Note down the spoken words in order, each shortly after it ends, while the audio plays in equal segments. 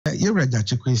Yewra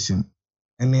Gyakye Quayson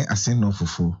ene asen no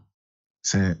fufu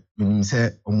se menim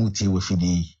se omutie we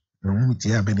fidi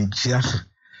omutie abenijia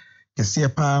kese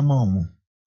pa ma omu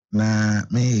na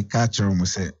me ka kire mu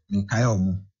se me kai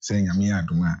omu se nyame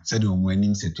adoma se de omu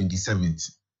anim se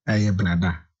 27th aye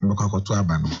benada mbekwa koto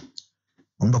aba no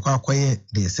mbekwa akoye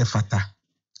de se fata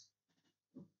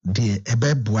de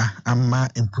ebebua ama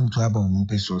empuntu aba omu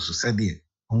peso so se de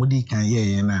omudi kan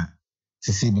ye na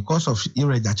sisi because of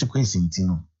Yewra Gyakye Quayson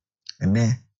tino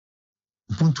ene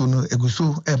punto no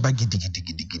eguso eba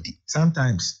gidi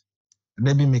sometimes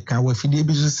there be make our fidie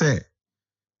bi so say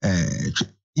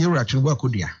Yewra Chirugbo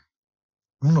Akodia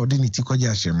no dey niti koje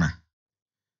ashema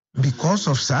because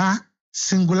of sa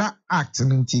singular act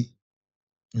nti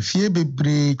fie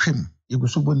bebre twem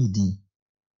eguso boni di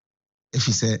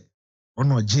efi say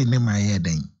ono je ne maye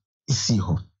den isi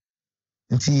ho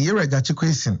nti Yewra Gyakye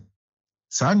Quayson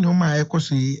sa nyoma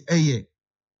ekoso yi eye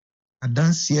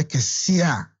adanse kese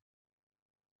a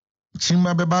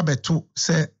Chima beba beto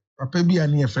se papa bi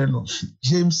ani efre no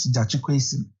James Gyakye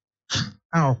Quayson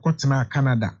a okotena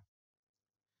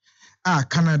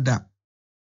Canada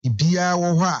ibia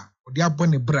wo ho a odi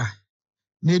abone bra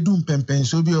na edu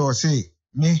mpempenso bi o se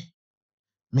me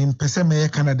mpese me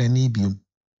Canada ni biom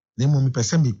na mo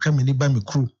mpese me twa me ni ba me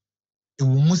kru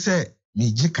ewu mu se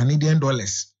me ji Canadian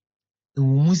dollars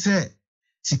ewu mu se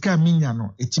sika minya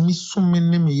no etimi sum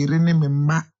ne me yire ne me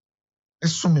ma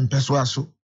esum mpeso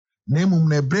aso na emum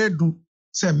na bredu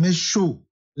se me show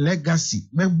legacy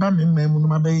me ba me memu no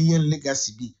mabaye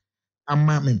legacy bi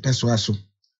ama me mpeso aso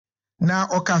na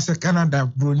oka se Canada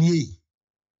broni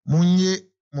munye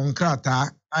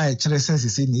monkrata a kire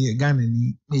sense ni ye Ghana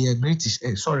ni me ye British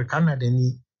Canada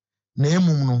ni na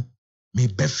emum no me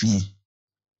bafie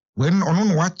when ono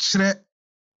no wa kire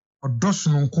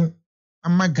odoso no nko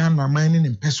ama Ghana man ni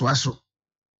mpeso aso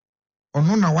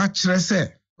ono na wa kire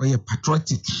se oye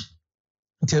patriotic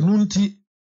nti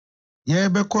ye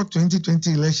be ko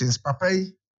 2020 elections papa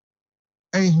yi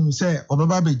ehun se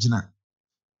obaba begina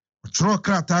otro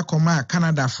krata koma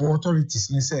Canada for authorities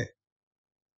ni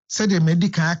se de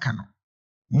medical aka no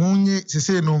munye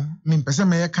sese no me mpese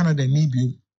me Canada ni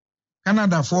bio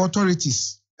Canada for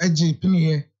authorities eji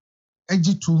piniye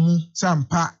eji tumu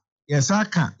sampa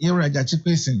yesaka Yewra Gyakye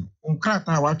Quayson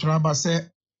krata wa tro aba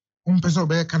se mpese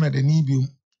obe Canada ni bio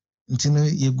ntino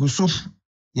yeguso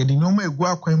ye di noma egu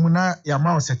akwan mu na ya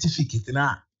ma certificate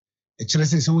na e kire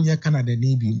se wonya Canada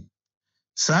ni bi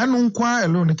sa no nkwa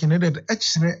alone Canada e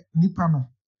kire nipa no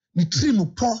ni trimu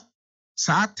po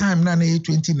sa time na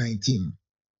 2019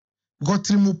 got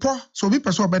trimu po so bi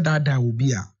person obedada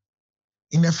obi a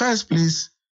in the first place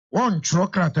one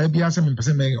trokrata bi ase me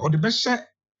person me o de be hye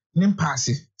nimpa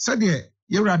ase se de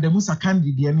Yewra Ademusa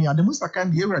Kandi de ni Ademusa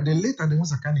Kandi Yewra de later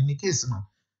Ademusa Kandi ni case no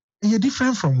e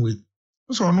different from we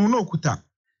so no okuta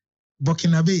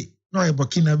Burkinabe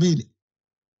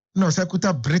no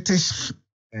sekuta British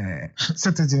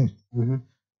citizen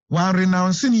wa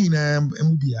renounce ni na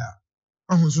mbia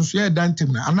ahunsusu ya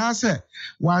dantem na anase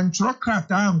wa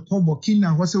ntrokrata anko Burkina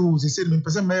ho se wo se me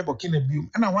pese me Burkina biom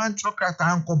na wa ntrokrata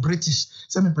anko British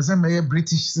se me pese me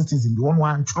British citizen bi won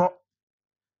wa ntro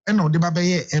na ode ba be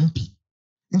ye MP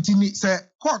nti ni se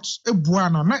court ebua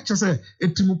na che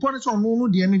etimupo ne so no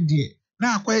de ne de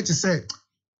na akwaye che se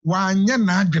wanye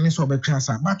na adwene so betwa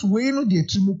asa but we no de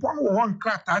trimupo no won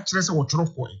krata kire se wotro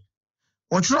koy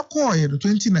no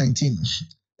 2019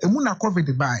 emu na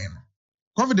covid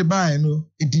bae no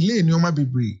e delay ni o ma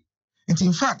bebre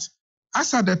in fact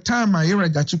as at the time Yewra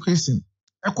Gyakye Quayson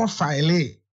e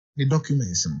file the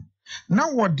documents na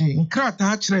what the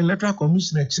nkrata kire electoral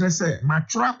commission kire se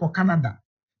matwa ko Canada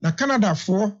na Canada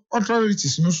for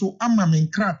authorities no so ama me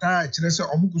nkrata kire se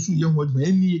omukusu ye ho adwuma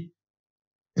enie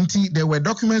nti there were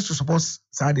documents to support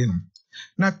sadin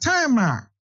na time a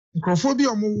microphobia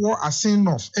omo asin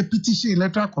of a petition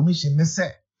electoral commission ne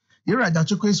say Yewra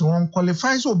Gyakye Quayson won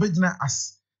qualify so obegina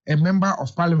as a member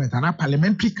of parliament and a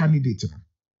parliamentary candidate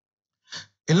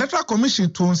electoral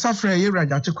commission to safra Yewra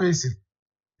Gyakye Quayson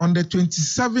on the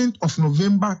 27th of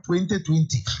November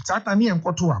 2020 satani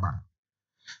enkoto aba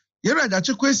Yewra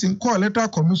Gyakye Quayson call electoral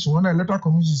commission when electoral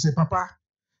commission say papa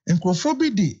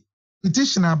microphobia de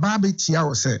petitioner Babetia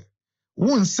was said,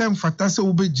 won't send Fatasa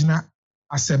Ubejina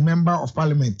as a member of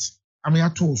parliament.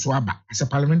 Amiato Swaba as a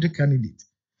parliamentary candidate.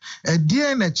 A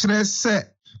dear nature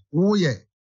said, oh, yeah,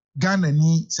 Ghana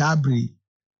ni Sabri.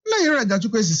 Na Yewra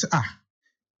Gyakye Quayson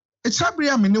it's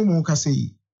Sabri, I mean, no more can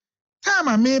say. Time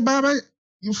I may Baba,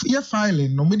 you're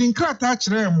filing, no meeting crack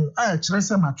rem, I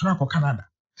trace my track of Canada.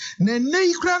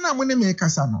 Ne Krana when they make a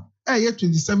sano.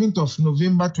 27th of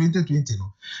November 2020.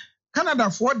 Canada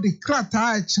for the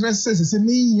krata says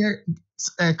me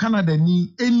Canada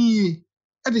ni any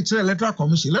editor electoral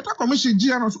commission. Electoral commission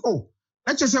GNOS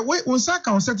let's just say wait on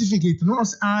Saka on certificate. No,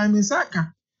 I'm in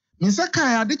Saka. In Saka,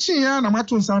 I did chia na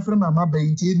matun safra mama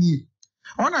bainti ni.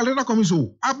 On a electoral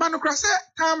commission. Abano krasa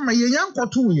time my young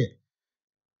kotu ye.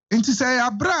 Inti say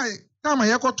abra time my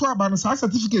kotu abano sa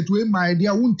certificate we my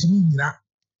idea won't mean na.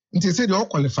 Inti say they all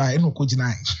qualify no ko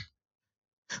jina.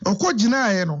 Oko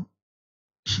jina no.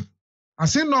 I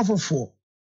say no for 4.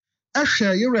 I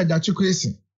share your Gyakye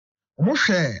Quayson. Omo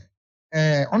share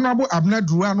Honorable Abner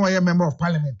Dua no member of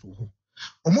parliament.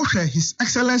 Omo share His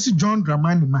Excellency John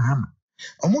Dramani Mahama.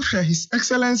 Omo share His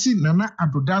Excellency Nana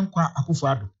Adodankwa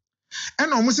Akufo-Addo.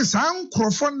 And omo say san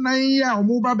krofo nan ya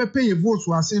omo ba be pay votes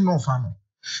wa say no fa no.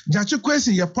 Gyakye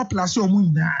Quayson ye popular so omo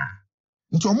nyina.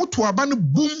 Nti omo to aba no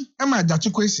boom e ma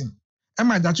Gyakye Quayson. E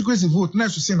ma Gyakye Quayson vote na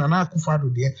so say Nana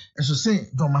Akufo-Addo de, e so say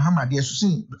John Mahama de, e so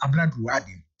say Abner Dua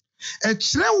de. E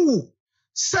kire wo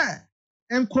say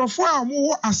enkrofo a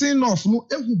omo ase north no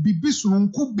ehu bibi so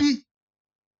nku bi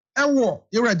ewo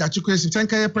yewra Gyakye Quayson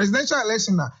tenka presidential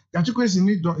election na Gyakye Quayson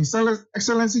ni His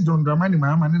Excellency John Dramani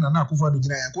Mahama ne Nana Akufo-Addo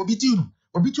gina ya ko biti no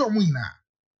obiti omo ina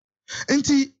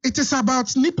enti it is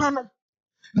about nipa no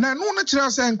na no na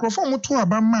kira say enkrofo mo to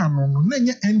aba ma no na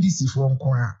nye NDC fo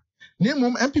nko a na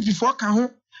mom MPP fo ka ho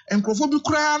enkrofo bi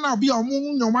kura na obi a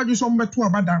omo nyomadwe so mbeto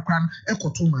aba dan kra no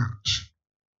ekoto ma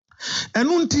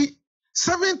enunti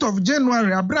 7th of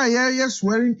January abra ye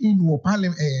swearing in wo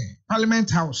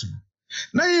parliament house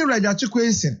na yewra Gyakye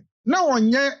Quayson na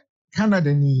wonye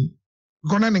Canada ni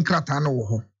gona ne krata no wo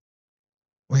ho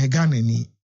o he Ghana ni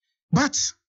but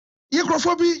ye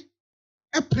krofo bi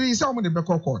e praise omo de be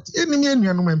court enimi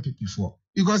anuanom MPP for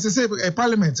because they say a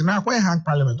parliament na kwa hang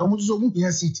parliament omo so mu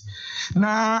here seat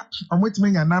na omo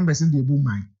timenya numbers in the ebu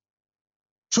man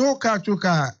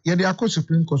choka ye de akọ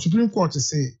Supreme Court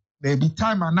say there be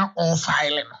time and now all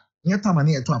filing. Near time and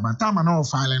near to about time and all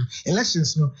filing.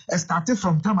 Elections no started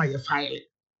from time I filing.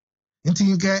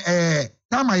 Until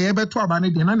time I ever to about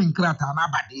it, and in Krata and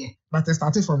Abadi, but it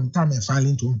started from time I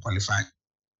filing to qualify.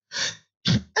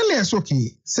 Elias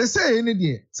okay. Say any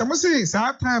day. Some say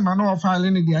that time and all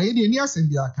filing the idea near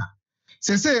Sembiaka.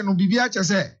 Say no Bibiacha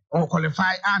say or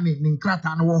qualify and in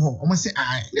Krata and Woho. Almost say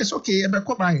aye. Yes, okay, about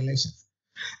by elections.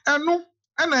 And no,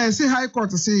 and I say High Court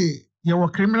to say you were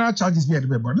criminal charges be at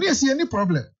the board. Yes, any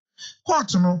problem.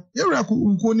 Court no, you are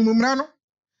kuni mumrano.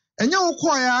 And you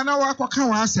acquire now Aquacan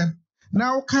Wassen.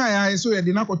 Now Kaya so you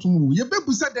did not go to move. You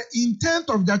better said the intent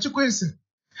of Gyakye Quayson.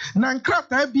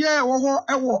 Nancrat I be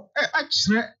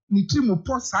actually Nitimu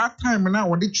post that time now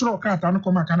or the chro cat and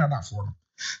come Canada for.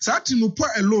 Satimu po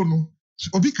alone.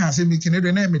 Obi can say me can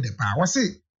name the power.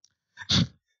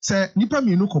 Say Nipa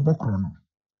mi no kobokrono.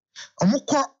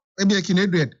 Omukọ ebe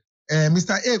ekinedred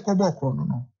Mr. A kobokro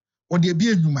no o de bi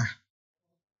enuma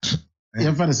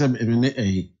ye fa se me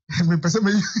eyi me pese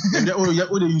me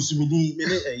o de use me di me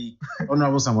eyi ona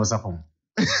wo samosapom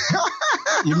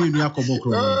ye me nua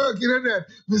kobokro oh kinedred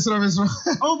misro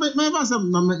oh me ba se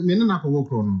me na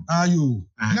kobokro no ayo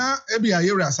na ebi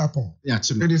ayera sapon ya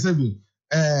chi me de se bi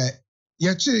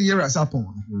ye chi yera sapon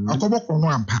akobokro no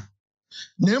ampa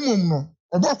na emom no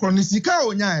obokro ni sika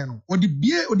onyae no odi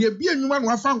bie nwuma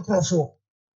no afa nkrofo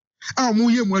a mu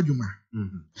ye mu adwuma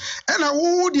ena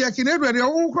wo de akinedwe de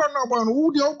wo kro na ogba no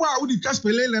wo de ogba wo de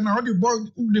kaspelele na wo de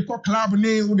de club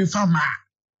ni wo de fama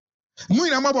mu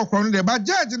ina mabokro no de ba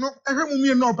judge no ehwe mu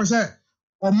mie no opese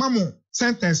o mamu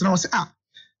sentence na o say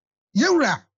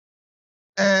yewura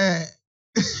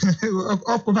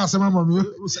of course sama mamu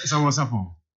sama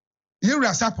sapon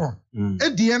yewura sapon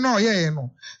edie na oyeye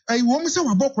no wo mu se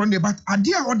wabokro no de but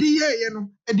ade a ode yeye no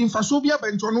edi mfaso bia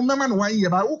bento no mema no wan ye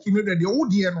ba wo kinedwe de wo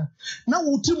de no na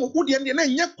wo timu wo de ne na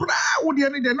nye kura wo de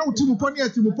ne de na wo timu poni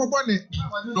atimu pobo ne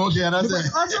no de ara say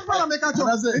I'm para make at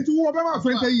into wo be ma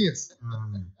 20 years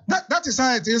that is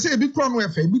how it is. Say big crown we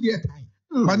fa bi de time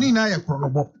but ni na ye kro no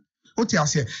bo o ti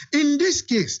ase in this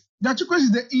case Gyakye Quayson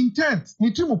is the intent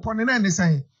ni timu poni na ne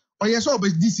say oh yes all be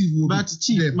Decieve but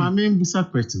chief my main bisa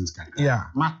questions kan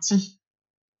yeah mati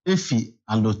efi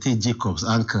Alote Jacobs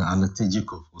uncle Alote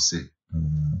Jacobs will say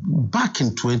back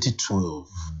in 2012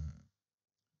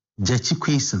 Gyakye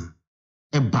Quayson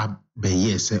eba be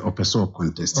yes a person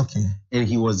contest okay and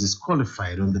he was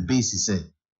disqualified on the basis say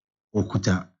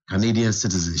okuta Canadian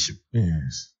citizenship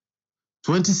yes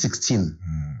 2016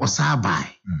 osabai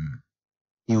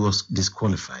he was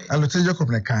disqualified Alote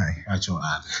Jacobs na kai actual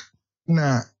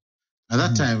na at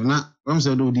that time na when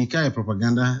say do the kai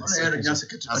propaganda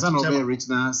as an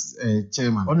original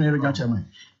chairman chairman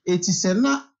it is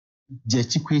na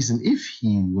Gyakye Quayson if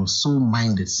he was so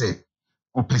minded say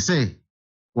or per se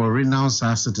or renounce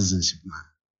our citizenship now.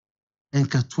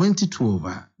 And 2012,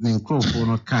 Nencro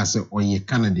no case or ye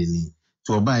Canadian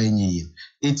to obey any.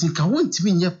 It can't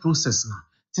be in process now.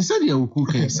 She said, "You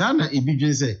could Sana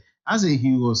Ibijay say, as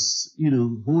he was,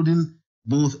 holding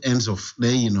both ends of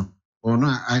the, or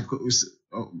not. I could.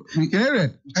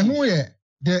 I know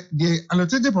the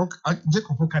allocated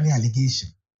Jacob Kani allegation.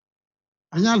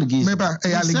 An allegation.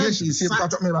 Allegation.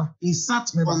 He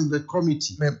sat on the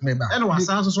committee. And was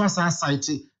also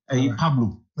cited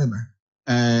Pablo,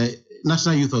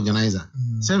 National Youth Organizer.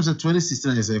 Since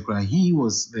 2016, he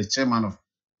was the chairman of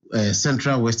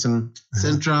Central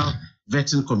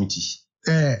Vetting Committee.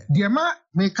 The ama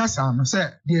make us say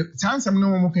the chance I'm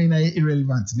no more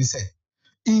irrelevant. They say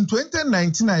in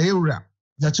 2019,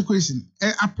 Gyakye Quayson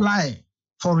apply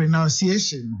for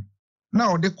renunciation.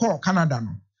 Now they call Canada.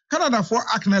 Canada for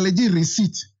acknowledge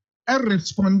receipt and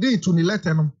respond to the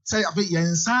letter. Say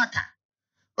yensaka.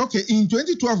 Okay, in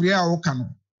 2012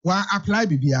 wa apply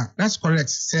bibia. That's correct.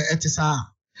 Say it is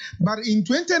but in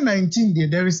 2019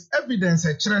 there is evidence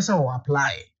a Chiresa will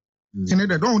apply.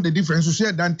 Canada don't the difference to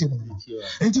share Dante.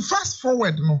 And to fast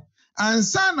forward no and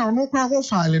son no crowd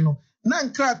file no na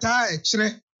nkrata e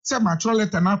kire say matro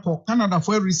letter na ko Canada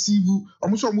for receive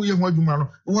almost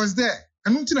was there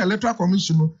and until a electoral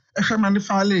commission no ehwe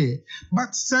file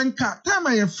but senka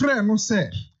time a friend no say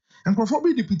and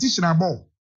be the petition about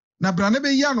na brane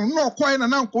be ya no kwai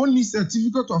na ko only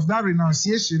certificate of that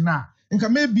renunciation na and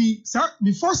maybe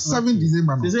before 7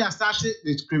 December. They say I started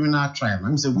the criminal trial.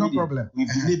 I'm saying no problem. We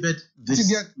delivered this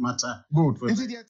matter. Good.